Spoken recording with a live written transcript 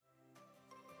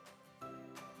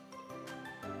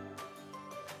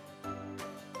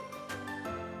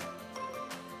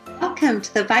Welcome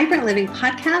to the Vibrant Living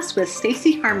Podcast with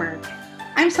Stacey Harmer.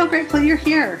 I'm so grateful you're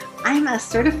here. I'm a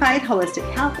certified holistic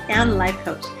health and life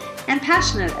coach and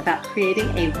passionate about creating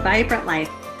a vibrant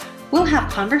life. We'll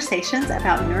have conversations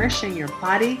about nourishing your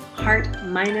body, heart,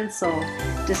 mind, and soul,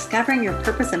 discovering your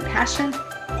purpose and passion,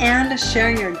 and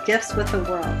sharing your gifts with the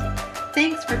world.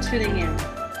 Thanks for tuning in.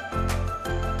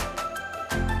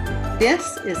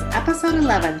 This is episode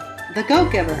 11, The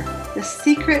Go-Giver, the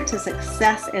secret to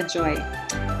success and joy.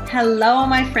 Hello,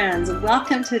 my friends.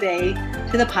 Welcome today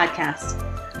to the podcast.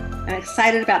 I'm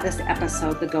excited about this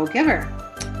episode, The Go-Giver,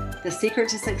 the secret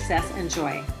to success and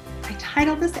joy. I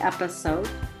titled this episode,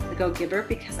 The Go-Giver,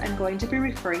 because I'm going to be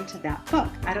referring to that book.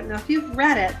 I don't know if you've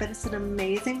read it, but it's an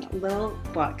amazing little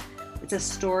book. It's a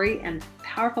story and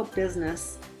powerful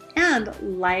business and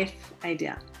life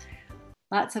idea.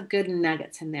 Lots of good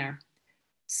nuggets in there.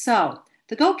 So,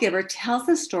 The Go-Giver tells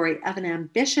the story of an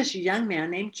ambitious young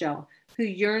man named Joe who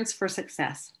yearns for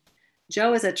success.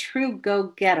 Joe is a true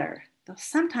go-getter, though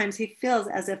sometimes he feels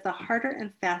as if the harder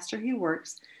and faster he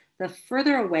works, the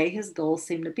further away his goals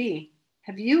seem to be.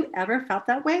 Have you ever felt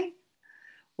that way?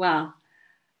 Well,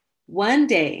 one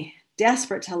day,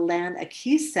 desperate to land a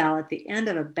key sale at the end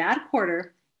of a bad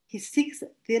quarter, he seeks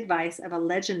the advice of a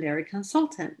legendary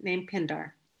consultant named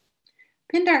Pindar.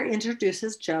 Pindar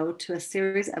introduces Joe to a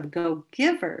series of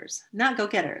go-givers, not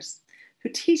go-getters, who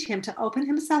teach him to open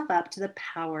himself up to the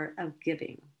power of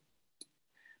giving.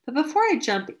 But before I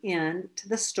jump into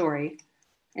the story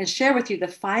and share with you the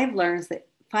five laws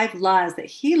that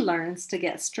he learns to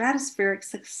get stratospheric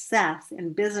success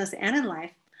in business and in life,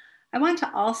 I want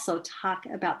to also talk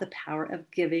about the power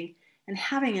of giving and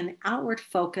having an outward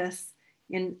focus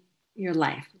in your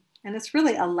life. And it's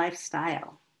really a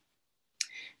lifestyle.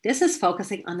 This is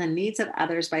focusing on the needs of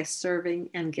others by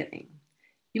serving and giving.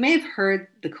 You may have heard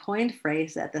the coined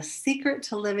phrase that the secret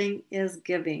to living is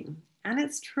giving. And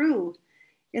it's true.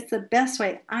 It's the best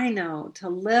way I know to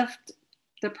lift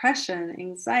depression,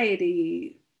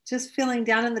 anxiety, just feeling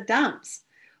down in the dumps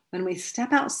when we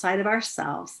step outside of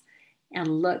ourselves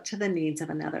and look to the needs of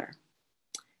another.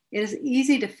 It is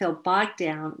easy to feel bogged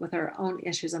down with our own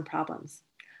issues and problems.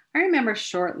 I remember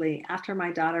shortly after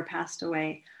my daughter passed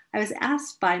away, I was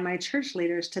asked by my church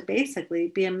leaders to basically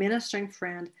be a ministering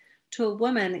friend to a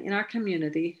woman in our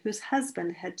community whose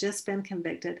husband had just been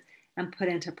convicted and put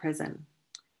into prison.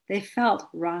 They felt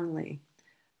wrongly,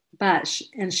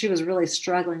 and she was really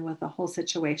struggling with the whole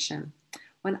situation.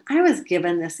 When I was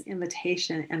given this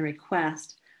invitation and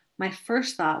request, my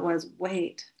first thought was,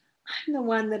 wait, I'm the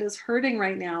one that is hurting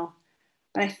right now.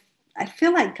 But I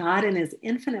feel like God in his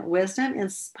infinite wisdom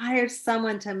inspired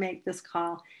someone to make this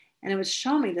call, and it would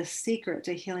show me the secret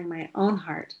to healing my own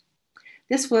heart.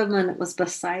 This woman was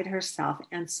beside herself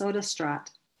and so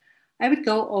distraught. I would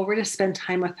go over to spend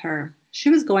time with her. She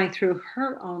was going through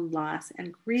her own loss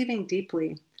and grieving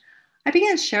deeply. I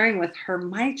began sharing with her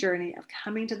my journey of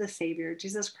coming to the Savior,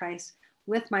 Jesus Christ,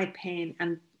 with my pain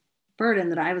and burden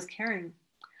that I was carrying.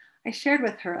 I shared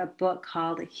with her a book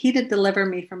called He Did Deliver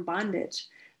Me from Bondage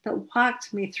that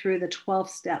walked me through the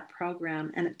 12-step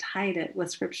program, and it tied it with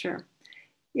scripture.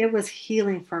 It was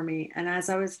healing for me, and as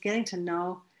I was getting to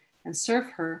know and serve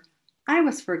her, I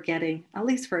was forgetting, at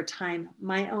least for a time,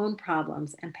 my own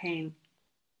problems and pain.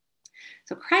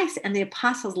 So Christ and the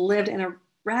apostles lived in a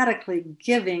radically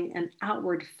giving and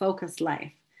outward focused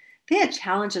life. They had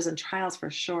challenges and trials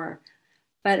for sure,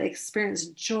 but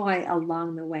experienced joy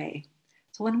along the way.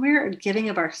 So when we're giving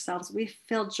of ourselves, we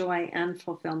feel joy and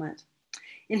fulfillment.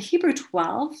 In Hebrews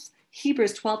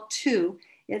 12:2,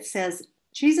 it says,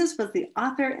 Jesus was the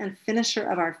author and finisher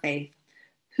of our faith,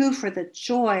 who for the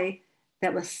joy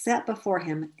that was set before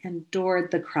him endured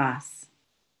the cross.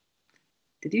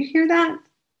 Did you hear that?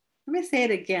 Let me say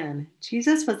it again.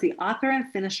 Jesus was the author and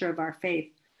finisher of our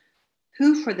faith,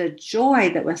 who for the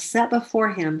joy that was set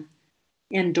before him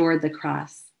endured the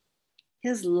cross.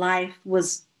 His life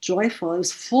was joyful. It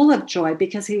was full of joy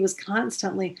because he was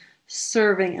constantly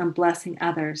serving and blessing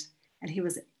others. And he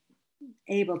was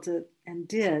able to and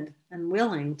did and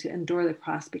willing to endure the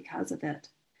cross because of it.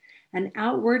 An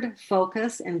outward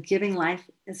focus and giving life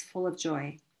is full of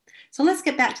joy. So let's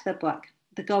get back to the book,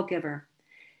 The Go-Giver.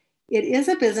 It is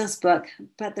a business book,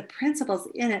 but the principles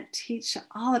in it teach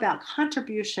all about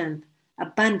contribution,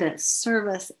 abundance,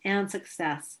 service, and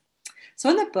success.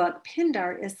 So in the book,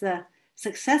 Pindar is the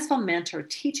successful mentor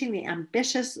teaching the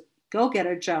ambitious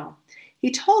go-getter Joe.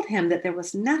 He told him that there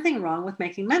was nothing wrong with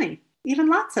making money, even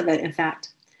lots of it, in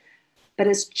fact. But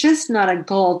it's just not a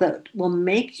goal that will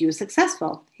make you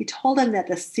successful. He told him that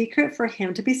the secret for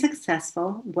him to be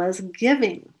successful was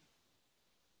giving.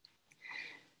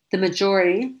 The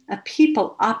majority of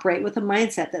people operate with a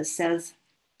mindset that says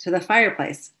to the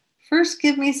fireplace, first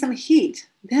give me some heat,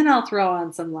 then I'll throw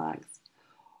on some logs.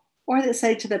 Or that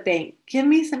say to the bank, give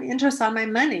me some interest on my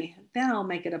money, then I'll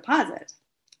make a deposit.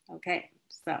 Okay,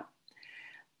 so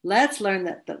let's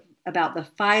learn about the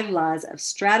 5 laws of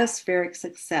stratospheric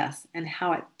success and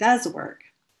how it does work,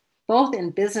 both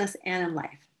in business and in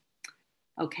life.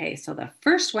 Okay, so the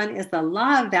first one is the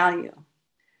law of value.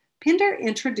 Pindar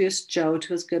introduced Joe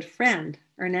to his good friend,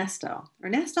 Ernesto.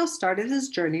 Ernesto started his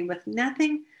journey with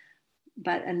nothing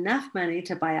but enough money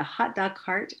to buy a hot dog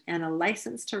cart and a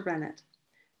license to run it.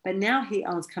 But now he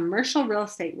owns commercial real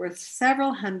estate worth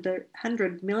several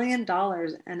 $100 million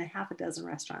and a half a dozen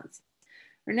restaurants.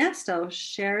 Ernesto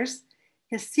shares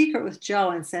his secret with Joe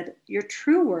and said, your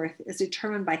true worth is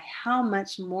determined by how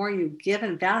much more you give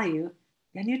in value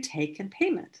than you take in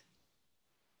payment.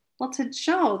 Well, to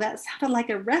Joe, that sounded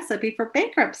like a recipe for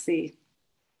bankruptcy.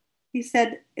 He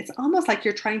said, it's almost like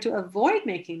you're trying to avoid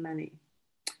making money.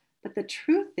 But the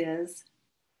truth is,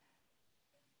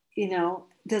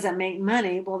 does it make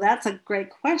money? Well, that's a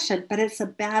great question, but it's a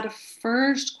bad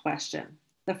first question.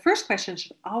 The first question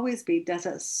should always be, does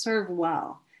it serve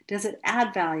well? Does it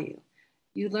add value?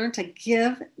 You learn to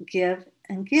give,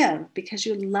 and give because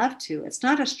you love to. It's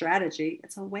not a strategy,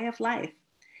 it's a way of life.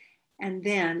 And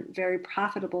then very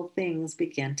profitable things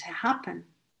begin to happen.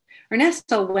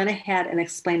 Ernesto went ahead and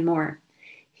explained more.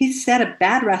 He said a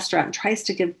bad restaurant tries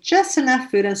to give just enough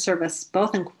food and service,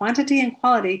 both in quantity and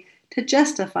quality, to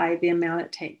justify the amount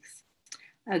it takes.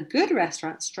 A good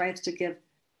restaurant strives to give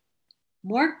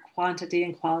more quantity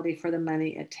and quality for the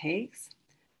money it takes,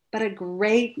 but a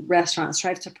great restaurant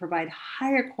strives to provide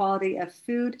higher quality of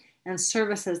food and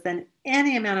services than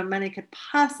any amount of money could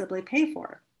possibly pay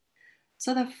for.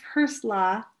 So the first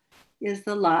law is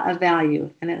the law of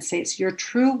value, and it states your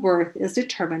true worth is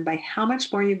determined by how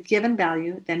much more you give in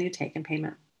value than you take in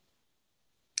payment.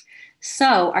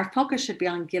 So our focus should be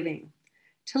on giving.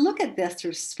 To look at this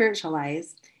through spiritual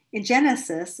eyes, in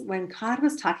Genesis, when God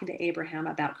was talking to Abraham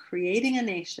about creating a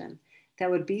nation that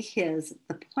would be his,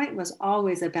 the point was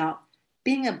always about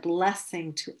being a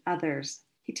blessing to others.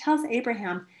 He tells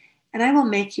Abraham, and I will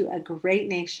make you a great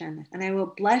nation, and I will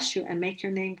bless you and make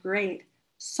your name great,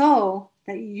 so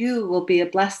that you will be a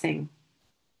blessing.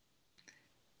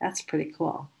 That's pretty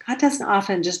cool. God doesn't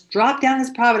often just drop down his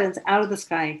providence out of the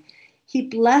sky. He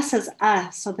blesses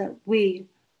us so that we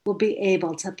will be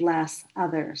able to bless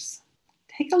others.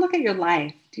 Take a look at your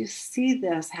life. Do you see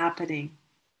this happening?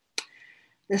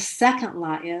 The second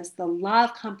law is the law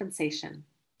of compensation.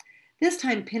 This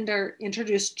time, Pindar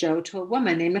introduced Joe to a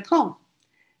woman named Nicole.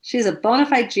 She's a bona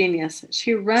fide genius.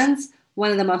 She runs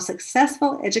one of the most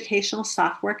successful educational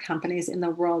software companies in the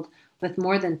world with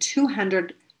more than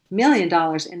 $200 million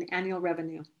in annual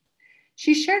revenue.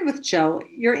 She shared with Joe,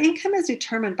 your income is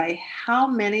determined by how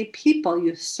many people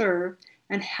you serve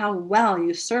and how well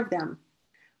you serve them.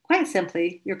 Quite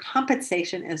simply, your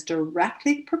compensation is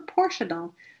directly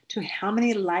proportional to how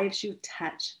many lives you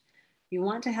touch. You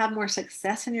want to have more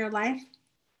success in your life?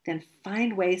 Then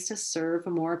find ways to serve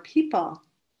more people.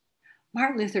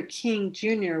 Martin Luther King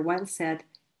Jr. once said,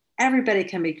 everybody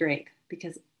can be great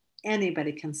because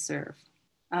anybody can serve.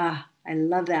 I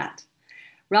love that.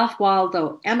 Ralph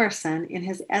Waldo Emerson, in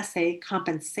his essay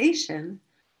Compensation,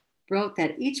 wrote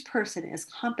that each person is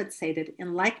compensated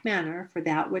in like manner for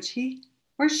that which he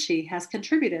or she has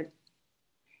contributed.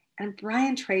 And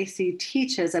Brian Tracy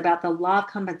teaches about the law of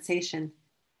compensation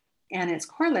and its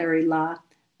corollary law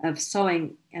of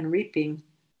sowing and reaping,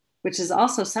 which is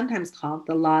also sometimes called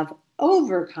the law of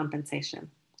overcompensation.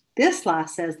 This law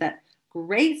says that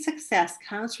great success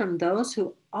comes from those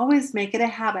who always make it a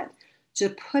habit to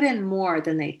put in more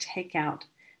than they take out.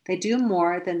 They do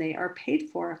more than they are paid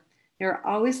for. They're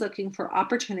always looking for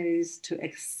opportunities to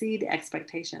exceed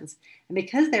expectations. And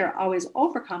because they're always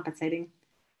overcompensating,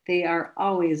 they are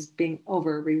always being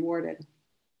over-rewarded.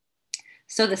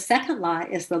 So the second law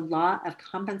is the law of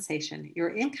compensation.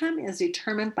 Your income is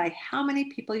determined by how many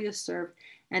people you serve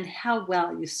and how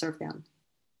well you serve them.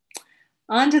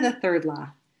 On to the third law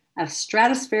of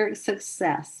stratospheric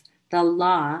success, the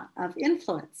law of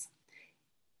influence.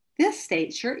 This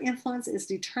states your influence is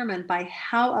determined by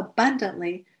how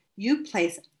abundantly you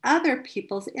place other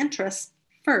people's interests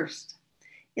first.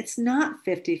 It's not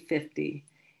 50-50.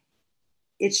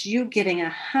 It's you giving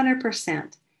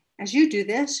 100%. As you do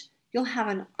this, you'll have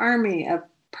an army of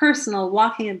personal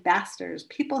walking ambassadors,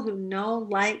 people who know,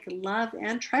 like, love,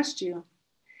 and trust you.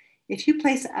 If you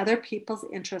place other people's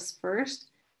interests first,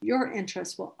 your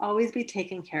interests will always be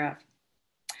taken care of.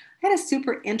 I had a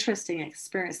super interesting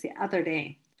experience the other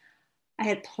day. I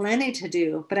had plenty to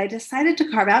do, but I decided to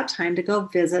carve out time to go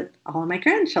visit all of my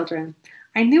grandchildren.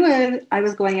 I knew I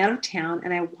was going out of town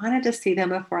and I wanted to see them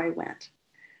before I went.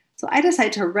 So I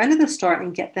decided to run to the store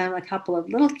and get them a couple of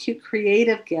little cute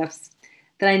creative gifts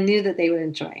that I knew that they would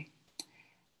enjoy.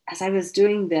 As I was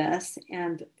doing this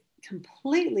and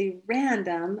completely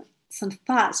random, some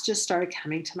thoughts just started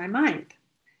coming to my mind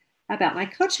about my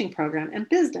coaching program and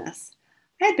business.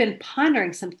 I had been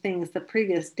pondering some things the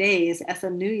previous days as the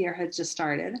new year had just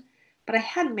started, but I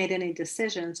hadn't made any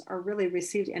decisions or really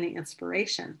received any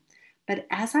inspiration. But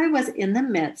as I was in the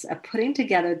midst of putting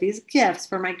together these gifts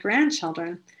for my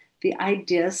grandchildren, the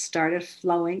ideas started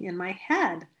flowing in my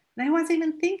head, and I wasn't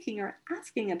even thinking or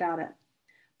asking about it.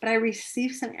 But I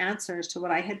received some answers to what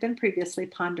I had been previously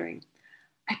pondering.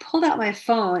 I pulled out my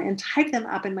phone and typed them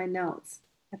up in my notes.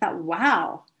 I thought,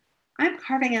 wow, I'm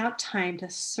carving out time to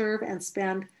serve and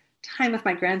spend time with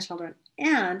my grandchildren,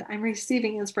 and I'm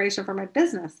receiving inspiration for my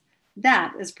business.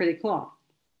 That is pretty cool.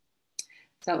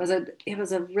 So it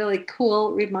was a really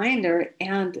cool reminder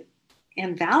and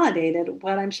validated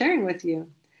what I'm sharing with you.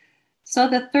 So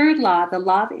the third law, the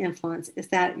law of influence, is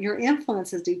that your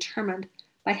influence is determined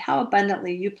by how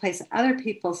abundantly you place other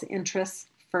people's interests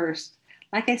first.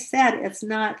 Like I said, it's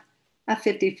not a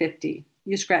 50-50.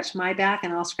 You scratch my back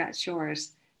and I'll scratch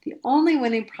yours. The only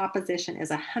winning proposition is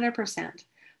 100%.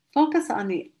 Focus on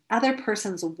the other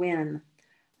person's win.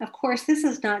 Of course, this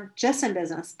is not just in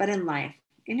business, but in life,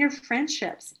 in your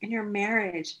friendships, in your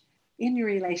marriage, in your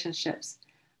relationships.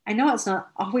 I know it's not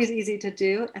always easy to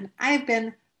do, and I've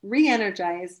been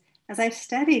re-energized as I've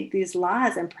studied these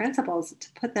laws and principles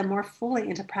to put them more fully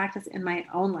into practice in my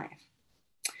own life.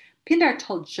 Pindar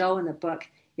told Joe in the book,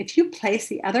 if you place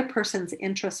the other person's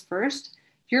interests first,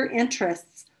 your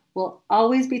interests will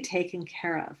always be taken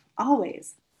care of,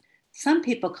 always. Some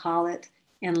people call it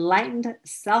enlightened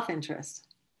self-interest.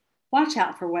 Watch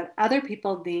out for what other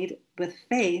people need with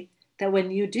faith that when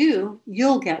you do,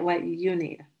 you'll get what you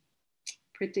need.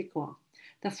 Pretty cool.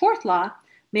 The fourth law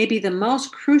may be the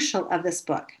most crucial of this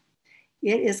book.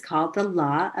 It is called the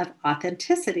law of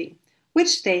authenticity, which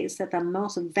states that the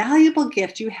most valuable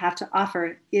gift you have to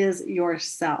offer is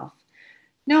yourself.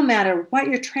 No matter what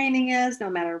your training is, no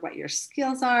matter what your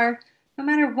skills are, no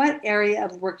matter what area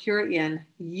of work you're in,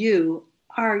 you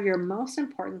are your most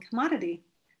important commodity.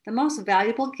 The most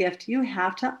valuable gift you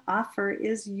have to offer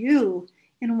is you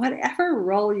in whatever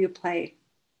role you play.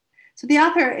 So the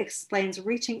author explains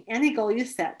reaching any goal you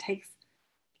set takes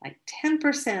like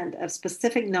 10% of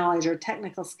specific knowledge or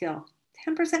technical skill,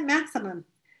 10% maximum.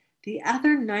 The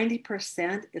other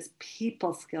 90% is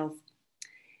people skills.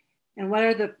 And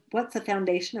what's the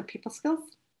foundation of people skills?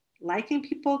 Liking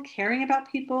people, caring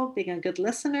about people, being a good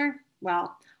listener.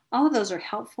 Well, all of those are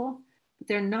helpful, but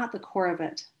they're not the core of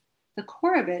it. The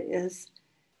core of it is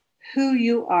who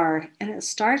you are, and it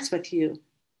starts with you.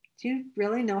 Do you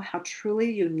really know how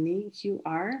truly unique you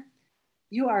are?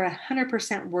 You are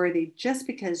 100% worthy just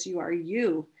because you are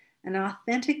you. An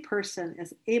authentic person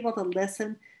is able to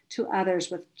listen to others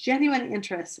with genuine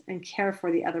interest and care for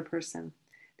the other person.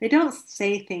 They don't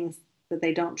say things that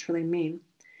they don't truly mean.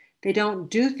 They don't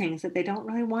do things that they don't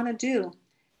really want to do.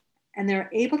 And they're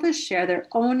able to share their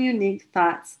own unique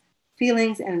thoughts,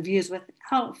 feelings, and views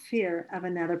without fear of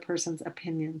another person's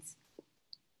opinions.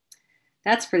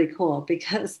 That's pretty cool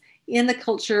because in the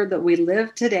culture that we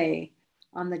live today,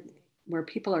 where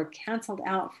people are canceled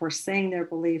out for saying their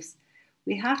beliefs,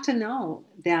 we have to know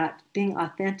that being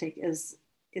authentic is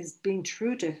being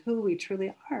true to who we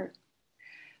truly are.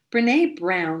 Brené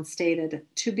Brown stated,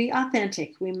 to be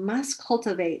authentic, we must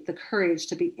cultivate the courage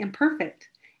to be imperfect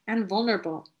and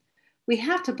vulnerable. We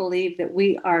have to believe that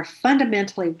we are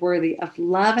fundamentally worthy of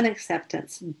love and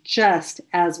acceptance just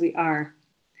as we are.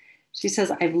 She says,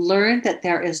 I've learned that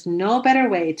there is no better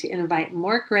way to invite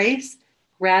more grace,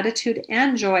 gratitude,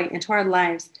 and joy into our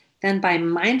lives than by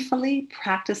mindfully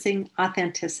practicing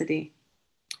authenticity.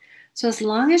 So as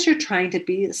long as you're trying to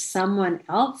be someone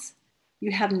else,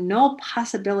 you have no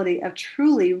possibility of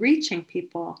truly reaching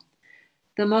people.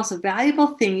 The most valuable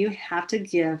thing you have to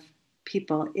give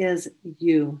people is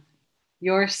you,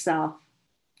 yourself.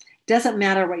 Doesn't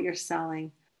matter what you're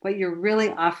selling. What you're really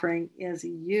offering is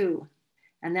you.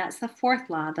 And that's the fourth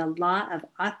law, the law of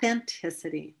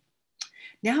authenticity.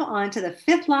 Now on to the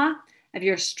fifth law of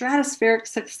your stratospheric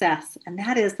success, and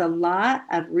that is the law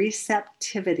of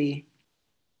receptivity.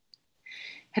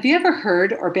 Have you ever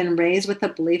heard or been raised with the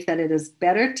belief that it is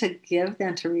better to give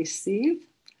than to receive?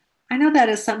 I know that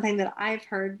is something that I've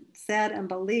heard said and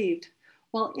believed.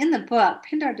 Well, in the book,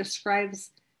 Pindar describes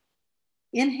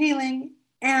inhaling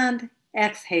and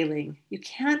exhaling. You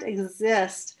can't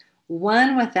exist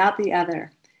one without the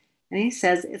other. And he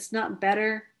says it's not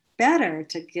better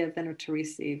to give than to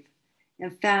receive.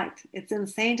 In fact, it's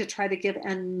insane to try to give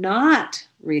and not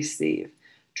receive.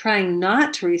 Trying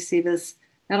not to receive is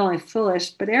not only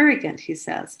foolish, but arrogant, he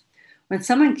says. When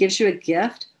someone gives you a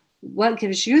gift, what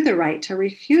gives you the right to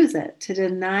refuse it, to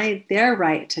deny their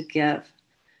right to give?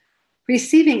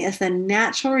 Receiving is the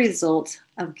natural result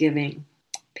of giving.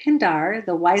 Pindar,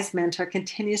 the wise mentor,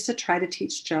 continues to try to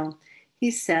teach Joe.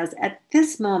 He says, at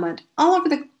this moment, all over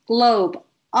the globe,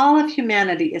 all of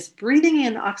humanity is breathing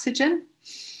in oxygen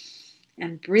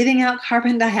and breathing out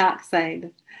carbon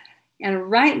dioxide. And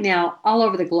right now, all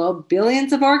over the globe,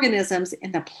 billions of organisms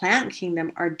in the plant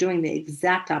kingdom are doing the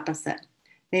exact opposite.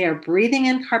 They are breathing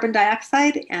in carbon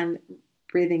dioxide and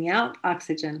breathing out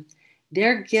oxygen.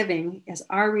 Their giving is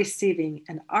our receiving,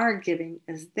 and our giving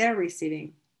is their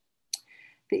receiving.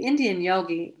 The Indian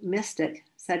yogi mystic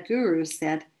Sadhguru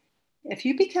said, if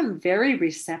you become very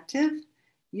receptive,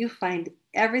 you find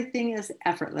everything is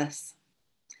effortless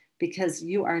because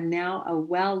you are now a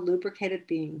well-lubricated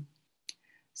being.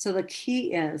 So the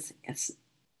key is,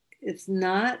 it's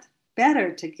not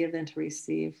better to give than to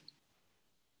receive,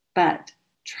 but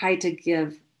try to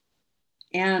give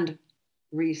and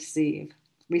receive.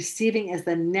 Receiving is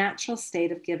the natural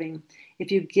state of giving.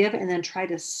 If you give and then try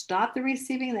to stop the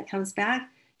receiving that comes back,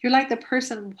 you're like the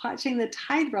person watching the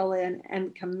tide roll in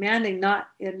and commanding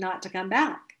it not to come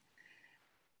back.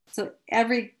 So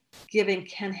every giving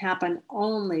can happen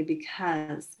only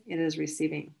because it is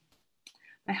receiving.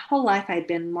 My whole life I'd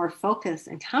been more focused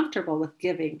and comfortable with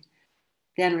giving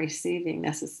than receiving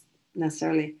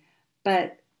necessarily.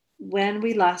 But when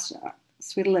we lost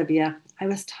sweet Olivia, I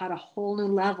was taught a whole new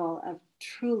level of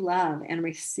true love and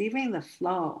receiving the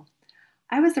flow.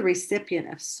 I was the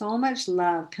recipient of so much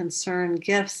love, concern,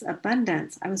 gifts,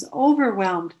 abundance. I was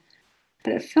overwhelmed,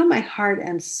 but it filled my heart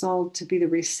and soul to be the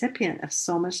recipient of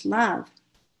so much love.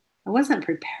 I wasn't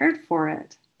prepared for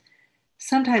it.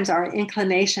 Sometimes our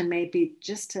inclination may be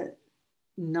just to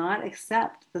not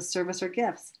accept the service or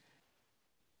gifts.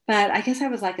 But I guess I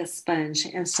was like a sponge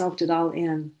and soaked it all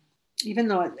in. Even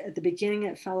though at the beginning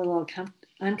it felt a little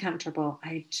uncomfortable,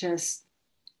 I just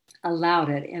allowed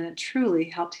it, and it truly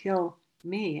helped heal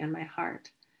me and my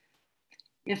heart.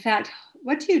 In fact,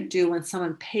 what do you do when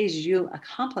someone pays you a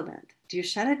compliment? Do you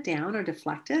shut it down or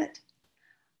deflect it?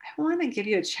 I want to give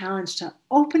you a challenge to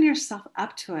open yourself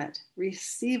up to it,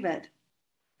 receive it.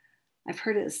 I've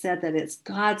heard it said that it's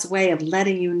God's way of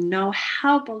letting you know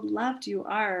how beloved you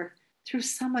are through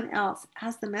someone else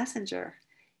as the messenger.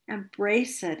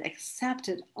 Embrace it, accept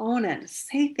it, own it,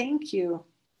 say thank you.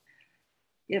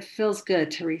 It feels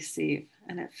good to receive,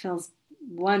 and it feels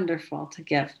wonderful to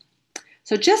give.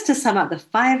 So just to sum up the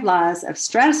 5 laws of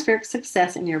stratospheric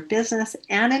success in your business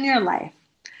and in your life,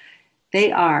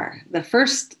 they are, the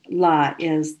first law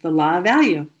is the law of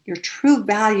value. Your true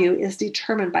value is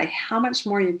determined by how much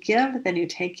more you give than you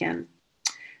take in.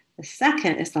 The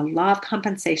second is the law of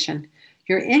compensation.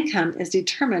 Your income is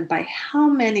determined by how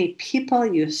many people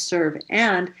you serve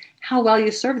and how well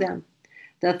you serve them.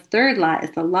 The third law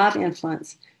is the law of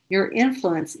influence. Your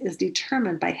influence is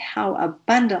determined by how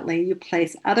abundantly you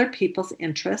place other people's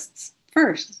interests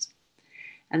first.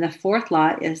 And the fourth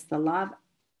law is the law of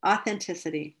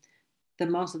authenticity. The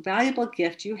most valuable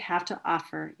gift you have to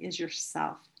offer is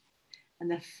yourself. And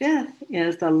the fifth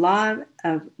is the law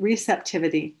of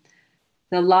receptivity.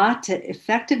 The law to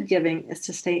effective giving is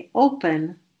to stay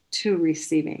open to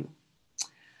receiving.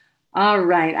 All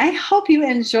right. I hope you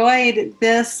enjoyed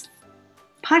this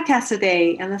podcast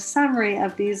today and the summary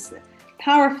of these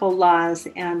powerful laws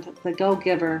and the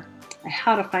Go-Giver,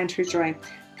 how to find true joy.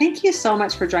 Thank you so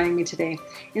much for joining me today.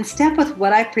 In step with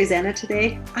what I presented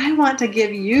today, I want to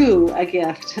give you a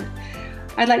gift.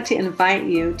 I'd like to invite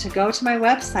you to go to my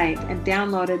website and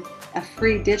download a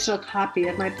free digital copy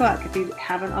of my book if you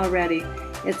haven't already.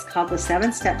 It's called The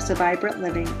 7 Steps to Vibrant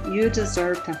Living. You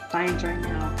deserve to find joy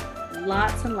now.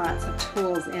 Lots and lots of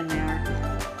tools in there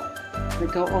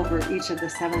that go over each of the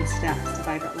 7 steps to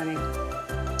vibrant living.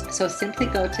 So simply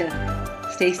go to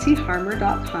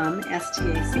stacyharmer.com,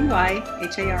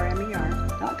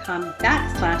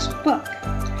 stacyharmer.com/book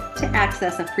to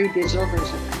access a free digital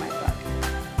version of my book.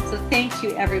 So thank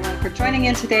you everyone for joining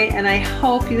in today, and I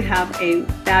hope you have a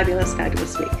fabulous,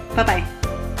 fabulous week. Bye-bye.